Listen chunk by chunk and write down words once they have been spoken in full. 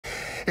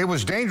It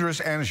was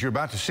dangerous and, as you're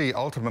about to see,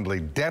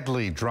 ultimately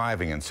deadly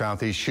driving in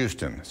southeast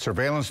Houston.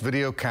 Surveillance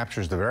video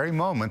captures the very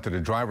moment that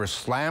a driver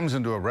slams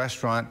into a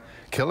restaurant,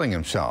 killing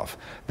himself.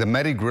 The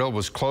Medi Grill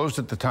was closed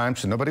at the time,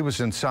 so nobody was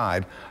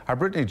inside. Our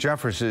Brittany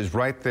Jeffers is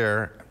right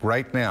there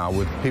right now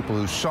with people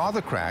who saw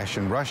the crash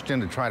and rushed in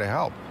to try to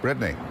help.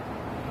 Brittany.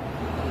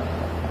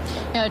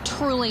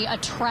 Truly a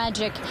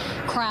tragic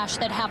crash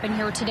that happened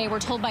here today. We're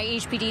told by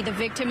HPD the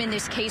victim in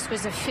this case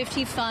was a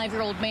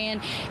 55-year-old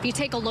man. If you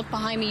take a look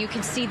behind me, you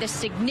can see the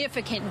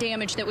significant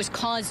damage that was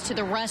caused to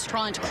the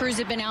restaurant. Crews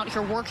have been out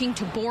here working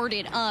to board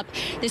it up.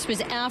 This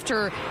was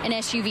after an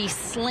SUV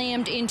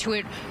slammed into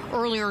it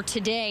earlier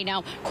today.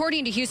 Now,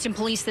 according to Houston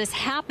police, this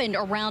happened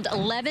around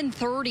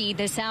 11:30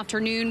 this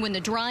afternoon when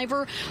the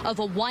driver of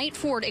a white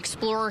Ford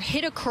Explorer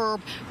hit a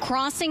curb,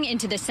 crossing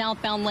into the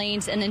southbound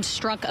lanes and then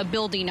struck a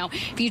building. Now,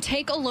 if you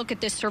take a look at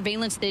this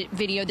surveillance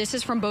video, this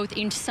is from both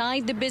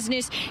inside the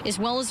business as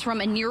well as from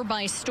a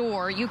nearby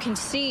store. You can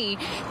see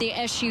the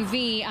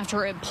SUV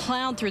after it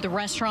plowed through the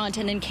restaurant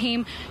and then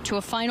came to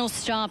a final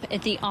stop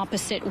at the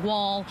opposite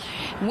wall.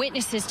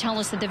 Witnesses tell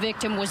us that the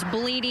victim was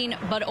bleeding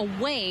but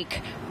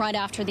awake right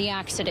after the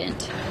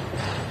accident.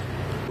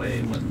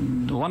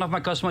 One of my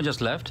customers just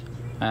left,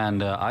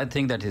 and I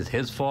think that is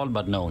his fault,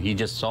 but no, he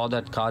just saw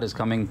that car is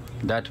coming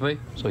that way,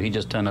 so he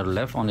just turned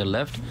left on the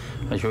left.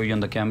 I show you on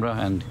the camera,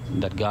 and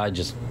that guy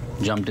just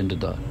jumped into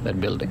that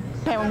building.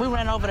 Okay, when we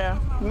ran over there,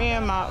 me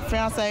and my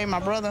fiance, my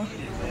brother,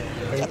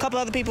 a couple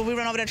other people, we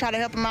ran over there to try to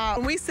help him out.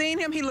 When we seen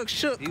him, he looked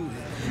shook,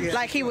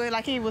 like he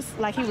was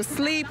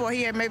asleep, or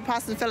he had maybe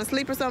possibly fell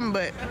asleep or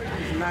something.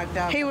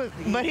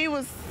 But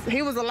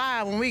he was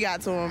alive when we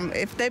got to him.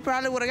 If they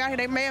probably would have got here,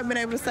 they may have been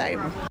able to save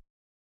him.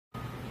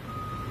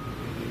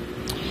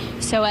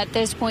 So at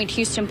this point,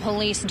 Houston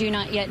police do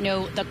not yet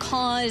know the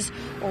cause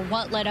or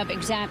what led up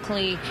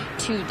exactly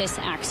to this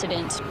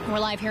accident. We're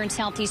live here in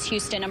southeast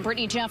Houston. I'm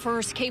Brittany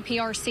Jeffers,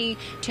 KPRC,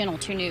 Channel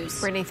 2 News.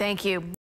 Brittany, thank you.